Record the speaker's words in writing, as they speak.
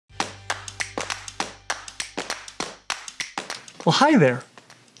Well, hi there.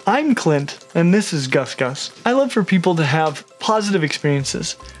 I'm Clint, and this is Gus. I love for people to have positive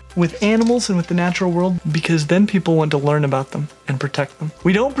experiences with animals and with the natural world, because then people want to learn about them and protect them.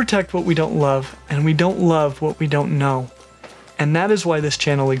 We don't protect what we don't love, and we don't love what we don't know. And that is why this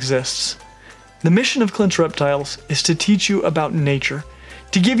channel exists. The mission of Clint's Reptiles is to teach you about nature,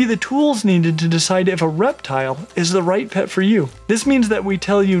 to give you the tools needed to decide if a reptile is the right pet for you. This means that we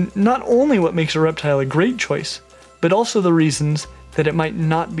tell you not only what makes a reptile a great choice, but also the reasons that it might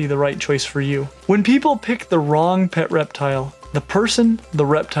not be the right choice for you. When people pick the wrong pet reptile, the person, the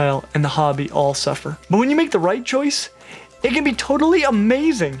reptile, and the hobby all suffer. But when you make the right choice, it can be totally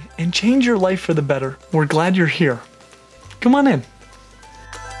amazing and change your life for the better. We're glad you're here. Come on in.